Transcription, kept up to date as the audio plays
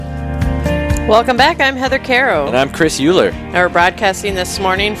Welcome back. I'm Heather Caro. And I'm Chris Euler. We're broadcasting this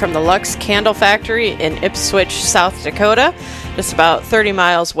morning from the Lux Candle Factory in Ipswich, South Dakota, just about 30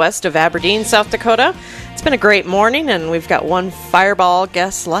 miles west of Aberdeen, South Dakota. It's been a great morning, and we've got one Fireball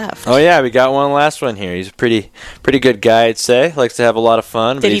guest left. Oh, yeah, we got one last one here. He's a pretty good guy, I'd say. Likes to have a lot of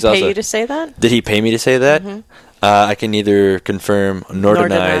fun. Did he pay you to say that? Did he pay me to say that? Mm-hmm. I can neither confirm nor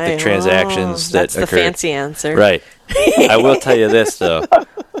deny the transactions that occurred. That's the fancy answer. Right. I will tell you this, though.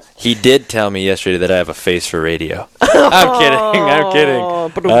 He did tell me yesterday that I have a face for radio. I'm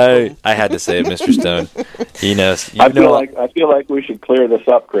kidding. I had to say it, Mr. Stone. He knows. I feel like we should clear this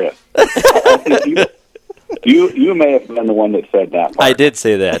up, Chris. You may have been the one that said that part. I did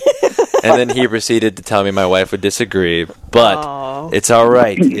say that. And then he proceeded to tell me my wife would disagree. But it's all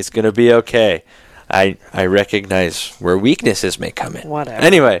right. It's going to be okay. I recognize where weaknesses may come in. Whatever.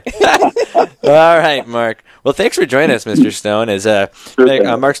 Anyway. All right, Mark. Well, thanks for joining us, Mr. Stone.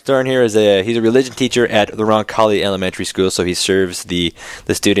 Mark Stone here he's a religion teacher at the Roncalli Elementary School, so he serves the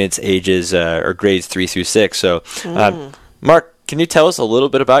students ages or grades 3 through 6. So, Mark, can you tell us a little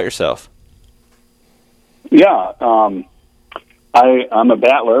bit about yourself? Yeah, I'm a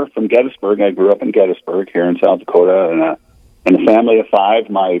Battler from Gettysburg. I grew up in Gettysburg here in South Dakota, in a family of 5.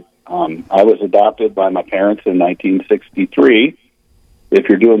 I was adopted by my parents in 1963. If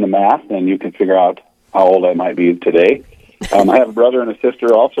you're doing the math, then you can figure out how old I might be today. I have a brother and a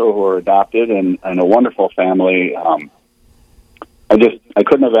sister also who are adopted, and a wonderful family. I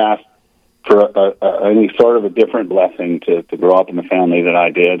couldn't have asked for any sort of a different blessing to grow up in the family that I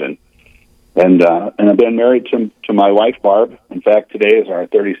did, and I've been married to my wife Barb. In fact, today is our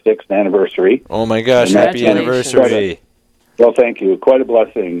 36th anniversary. Oh my gosh! Happy anniversary! Well, thank you. Quite a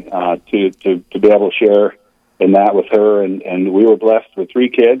blessing to be able to share in that with her, and we were blessed with 3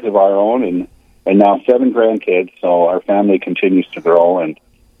 kids of our own, and now 7 grandkids. So our family continues to grow, and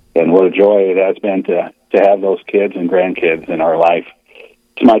what a joy it has been to have those kids and grandkids in our life.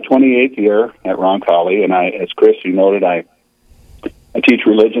 It's my 28th year at Roncalli, and as Chris, you noted, I teach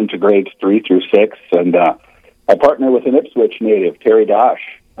religion to grades 3 through 6, and I partner with an Ipswich native, Terry Dosh,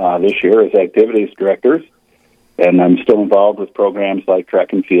 this year as activities directors, and I'm still involved with programs like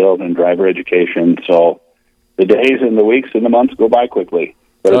track and field and driver education. So the days and the weeks and the months go by quickly.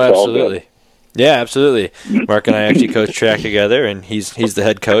 But it's absolutely. All good. Yeah, absolutely. Mark and I actually coach track together, and he's the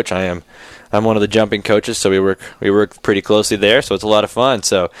head coach. I'm one of the jumping coaches, so we work pretty closely there. So it's a lot of fun.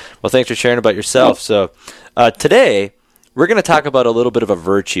 So, well, thanks for sharing about yourself. So today we're going to talk about a little bit of a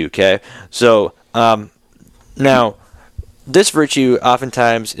virtue. Okay, so now this virtue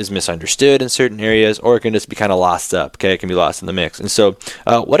oftentimes is misunderstood in certain areas, or it can just be kind of lost up. Okay, it can be lost in the mix. And so,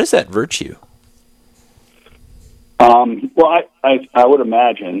 what is that virtue? Well, I would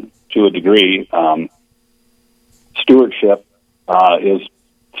imagine, to a degree, stewardship is,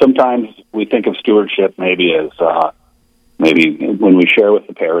 sometimes we think of stewardship maybe as maybe when we share with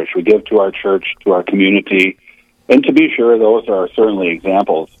the parish, we give to our church, to our community, and to be sure, those are certainly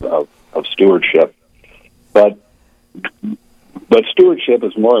examples of stewardship. But stewardship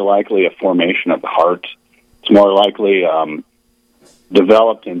is more likely a formation of the heart. It's more likely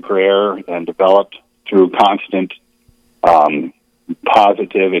developed in prayer and developed through constant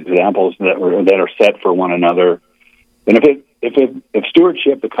positive examples that are set for one another. And if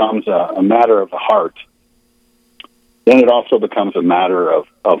stewardship becomes a matter of the heart, then it also becomes a matter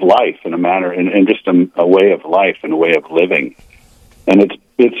of life and and just a way of life and a way of living. And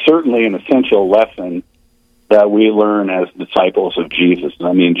it's certainly an essential lesson that we learn as disciples of Jesus.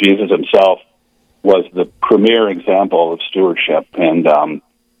 I mean, Jesus himself was the premier example of stewardship, and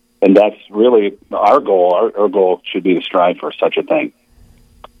that's really our goal. Our goal should be to strive for such a thing.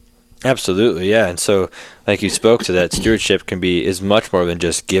 Absolutely, yeah. And so, like you spoke to that, stewardship is much more than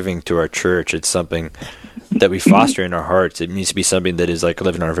just giving to our church. It's something that we foster in our hearts. It needs to be something that is like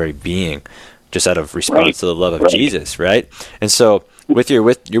living our very being, just out of response to the love of Jesus, right? And so, you're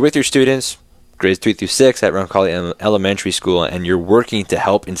with your students, grades 3 through 6 at Roncalli Elementary School, and you're working to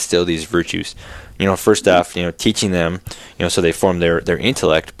help instill these virtues. First off, teaching them, so they form their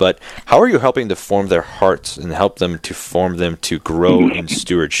intellect. But how are you helping to form their hearts and help them to form them to grow in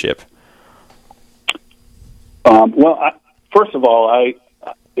stewardship? First of all,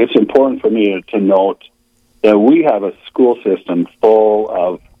 it's important for me to note that we have a school system full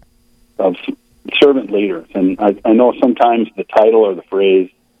of servant leaders, and I know sometimes the title or the phrase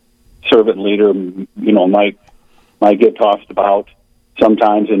servant leader, might get tossed about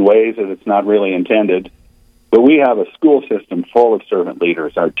sometimes in ways that it's not really intended. But we have a school system full of servant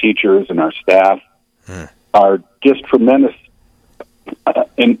leaders. Our teachers and our staff are just tremendous.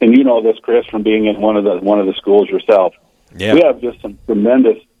 And you know this, Chris, from being in one of the schools yourself. Yeah. We have just some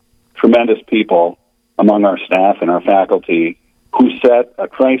tremendous tremendous people among our staff and our faculty who set a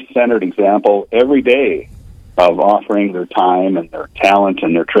Christ-centered example every day of offering their time and their talent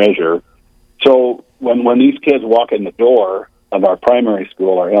and their treasure. So when these kids walk in the door of our primary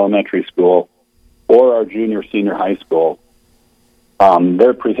school, our elementary school, or our junior, senior high school,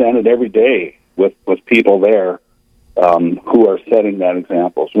 they're presented every day with people there who are setting that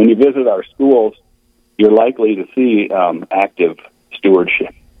example. So when you visit our schools, you're likely to see active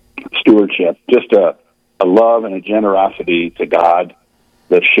stewardship, just a love and a generosity to God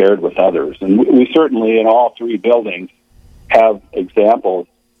that's shared with others. And we certainly, in all three buildings, have examples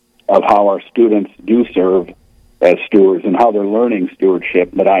of how our students do serve as stewards and how they're learning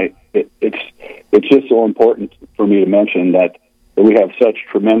stewardship. But it's just so important for me to mention that we have such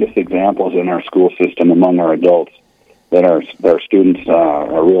tremendous examples in our school system among our adults that our students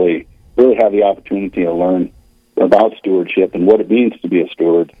are really have the opportunity to learn about stewardship and what it means to be a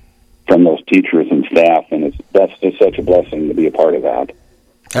steward from those teachers and staff, and that's just such a blessing to be a part of that.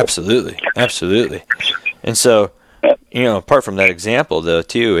 Absolutely. And so, apart from that example, though,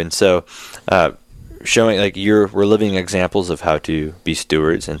 too, and so showing like we're living examples of how to be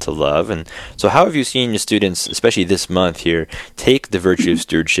stewards and to love. And so how have you seen your students, especially this month here, take the virtue of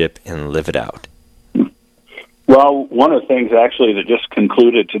stewardship and live it out? Well, one of the things actually that just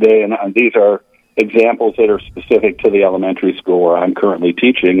concluded today, and these are examples that are specific to the elementary school where I'm currently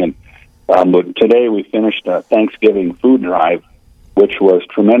teaching, and but today we finished a Thanksgiving food drive, which was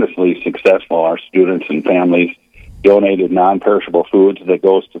tremendously successful. Our students and families donated non-perishable foods that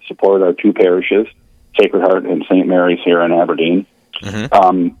goes to support our two parishes, Sacred Heart and St. Mary's here in Aberdeen.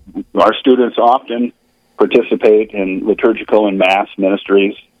 Mm-hmm. Our students often participate in liturgical and mass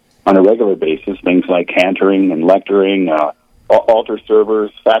ministries on a regular basis, things like cantering and lecturing, altar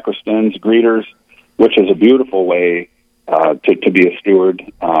servers, sacristans, greeters, which is a beautiful way to be a steward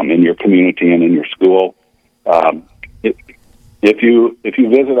in your community and in your school. If you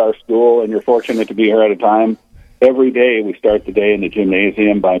visit our school and you're fortunate to be here at a time, every day we start the day in the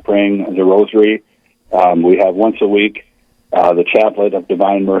gymnasium by praying the Rosary. We have once a week the Chaplet of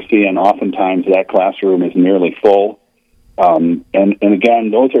Divine Mercy, and oftentimes that classroom is nearly full. And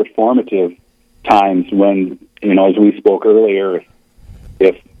again, those are formative times when, as we spoke earlier,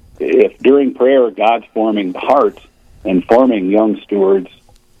 if during prayer God's forming the heart and forming young stewards,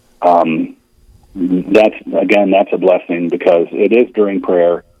 that's a blessing, because it is during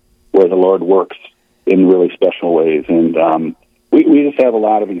prayer where the Lord works in really special ways. And we just have a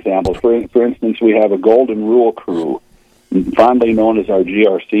lot of examples. For instance, we have a Golden Rule crew, fondly known as our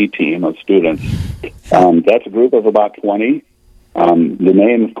GRC team of students. That's a group of about 20. The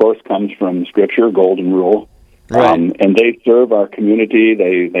name, of course, comes from Scripture, Golden Rule. Right. And they serve our community.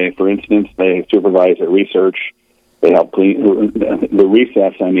 They, for instance, they supervise at research. They help clean the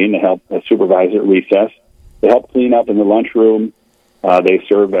recess. They help supervise at recess. They help clean up in the lunchroom. They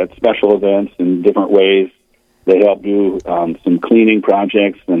serve at special events in different ways. They help do some cleaning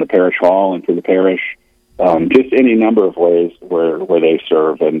projects in the parish hall and for the parish. Just any number of ways where they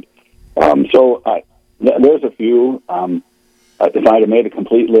serve. And so there's a few. If I'd have made a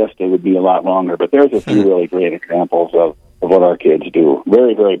complete list, it would be a lot longer. But there's a few really great examples of what our kids do.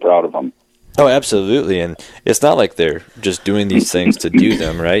 Very, very proud of them. Oh, absolutely. And it's not like they're just doing these things to do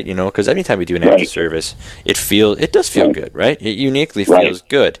them, right? Because every time we do an act of service, it does feel good, right? It uniquely feels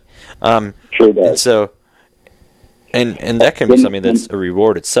good. Sure does. And so, and that can be something that's a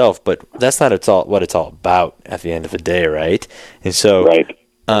reward itself, but that's not what it's all about at the end of the day, right? And so,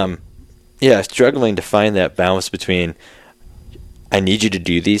 struggling to find that balance between, I need you to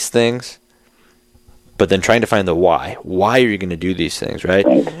do these things, but then trying to find the why. Why are you going to do these things, right?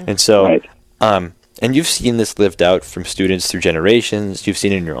 And so, and you've seen this lived out from students through generations. You've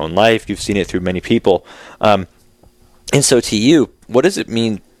seen it in your own life. You've seen it through many people. And so to you, what does it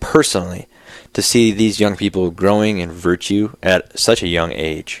mean personally to see these young people growing in virtue at such a young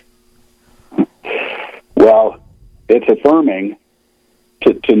age? Well, it's affirming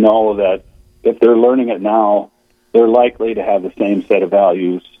to know that if they're learning it now, they're likely to have the same set of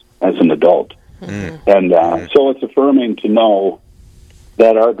values as an adult. Mm-hmm. And so it's affirming to know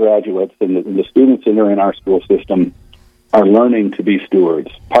that our graduates and the students that are in our school system are learning to be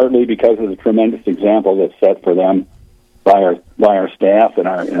stewards, partly because of the tremendous example that's set for them by our staff and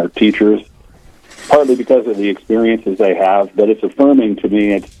our teachers, partly because of the experiences they have. But it's affirming to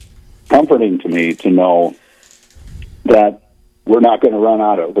me, it's comforting to me to know that we're not going to run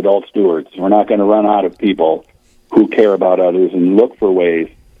out of adult stewards. We're not going to run out of people who care about others and look for ways.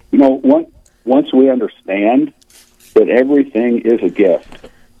 Once we understand that everything is a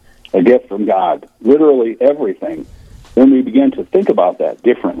gift from God, literally everything, when we begin to think about that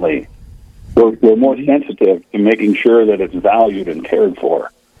differently, we're more sensitive to making sure that it's valued and cared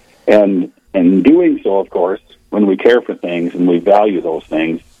for. And in doing so, of course, when we care for things and we value those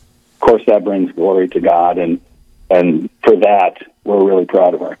things, of course, that brings glory to God. And for that, we're really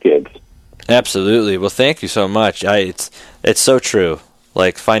proud of our kids. Absolutely. Well, thank you so much. It's so true.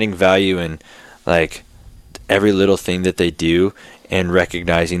 Like finding value in like every little thing that they do, and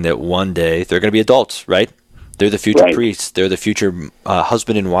recognizing that one day they're going to be adults, right? They're the future priests. They're the future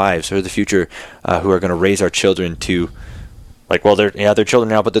husband and wives. They're the future who are going to raise our children to, like, well, they're children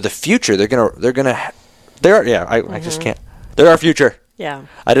now, but they're the future. I just can't. They're our future. Yeah.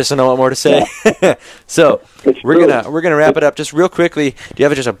 I just don't know what more to say. Yeah. So we're gonna wrap it up just real quickly. Do you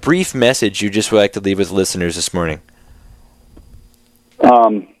have just a brief message you just would like to leave with listeners this morning?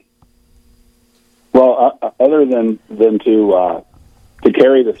 Well, other than to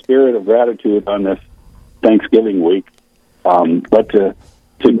carry the spirit of gratitude on this Thanksgiving week, but to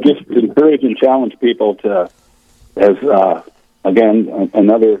just encourage and challenge people to, as again,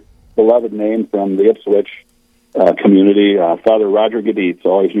 another beloved name from the Ipswich community, Father Roger Geditz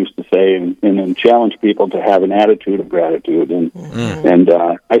always used to say, and challenge people to have an attitude of gratitude. And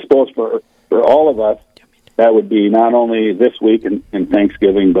I suppose for all of us, that would be not only this week in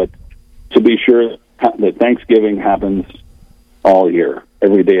Thanksgiving, but to be sure that Thanksgiving happens all year,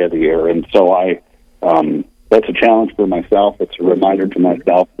 every day of the year. And so that's a challenge for myself. It's a reminder to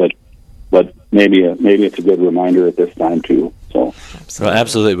myself, but maybe it's a good reminder at this time too. So, well,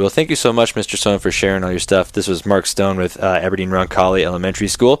 absolutely. Well, thank you so much, Mr. Stone, for sharing all your stuff. This was Mark Stone with Aberdeen Roncalli Elementary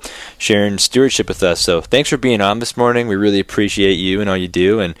School, sharing stewardship with us. So thanks for being on this morning. We really appreciate you and all you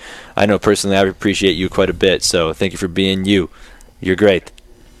do, and I know personally I appreciate you quite a bit. So thank you for being you. You're great.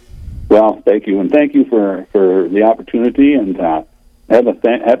 Well, thank you, and thank you for the opportunity, and have a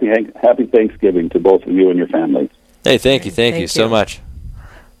happy Thanksgiving to both of you and your families. Hey, thank you so much.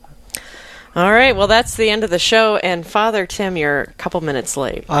 All right, well, that's the end of the show, and Father Tim, you're a couple minutes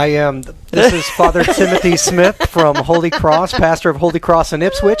late. I am. This is Father Timothy Smith from Holy Cross, pastor of Holy Cross in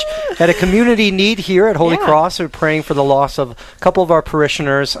Ipswich. Had a community need here at Holy Cross. We're praying for the loss of a couple of our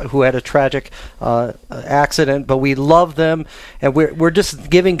parishioners who had a tragic accident, but we love them, and we're just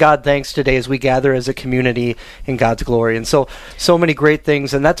giving God thanks today as we gather as a community in God's glory. And so many great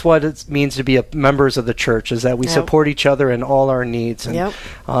things, and that's what it means to be members of the church, is that we support each other in all our needs. And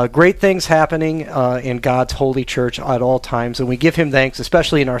great things happening in God's holy church at all times, and we give him thanks,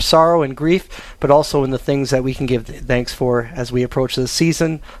 especially in our sorrow and grief, but also in the things that we can give thanks for as we approach the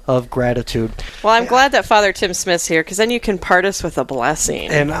season of gratitude. Well, I'm glad that Father Tim Smith's here, because then you can part us with a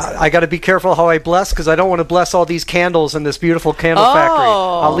blessing. And I got to be careful how I bless, because I don't want to bless all these candles in this beautiful candle factory.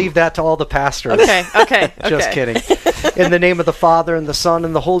 I'll leave that to all the pastors. Okay. Just kidding. In the name of the Father, and the Son,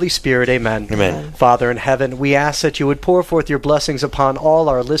 and the Holy Spirit, amen. Amen. Father in heaven, we ask that you would pour forth your blessings upon all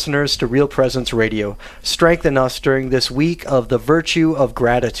our listeners to Real Presence Radio. Strengthen us during this week of the virtue of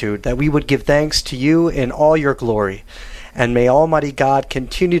gratitude, that we would give thanks to you in all your glory. And may Almighty God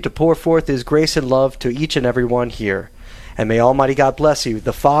continue to pour forth his grace and love to each and every one here. And may Almighty God bless you,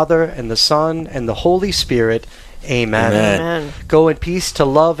 the Father, and the Son, and the Holy Spirit. Amen. Amen. Go in peace to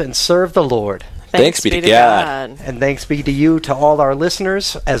love and serve the Lord. Thanks be to God. And thanks be to you, to all our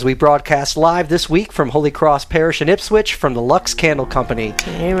listeners, as we broadcast live this week from Holy Cross Parish in Ipswich from the Lux Candle Company.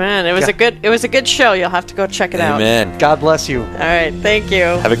 Amen. It was a good show. You'll have to go check it out. Amen. God bless you. All right. Thank you.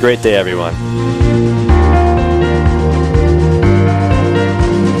 Have a great day, everyone.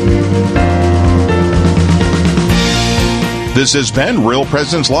 This has been Real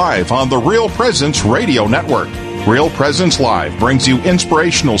Presence Live on the Real Presence Radio Network. Real Presence Live brings you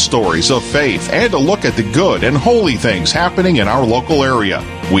inspirational stories of faith and a look at the good and holy things happening in our local area.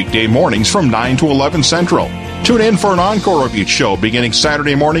 Weekday mornings from 9 to 11 Central. Tune in for an encore of each show beginning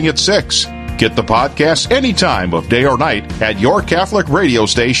Saturday morning at 6. Get the podcast any time of day or night at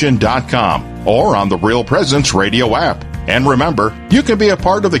yourcatholicradiostation.com or on the Real Presence Radio app. And remember, you can be a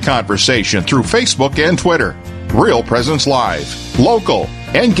part of the conversation through Facebook and Twitter. Real Presence Live. Local,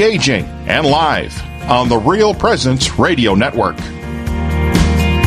 engaging, and live on the Real Presence Radio Network.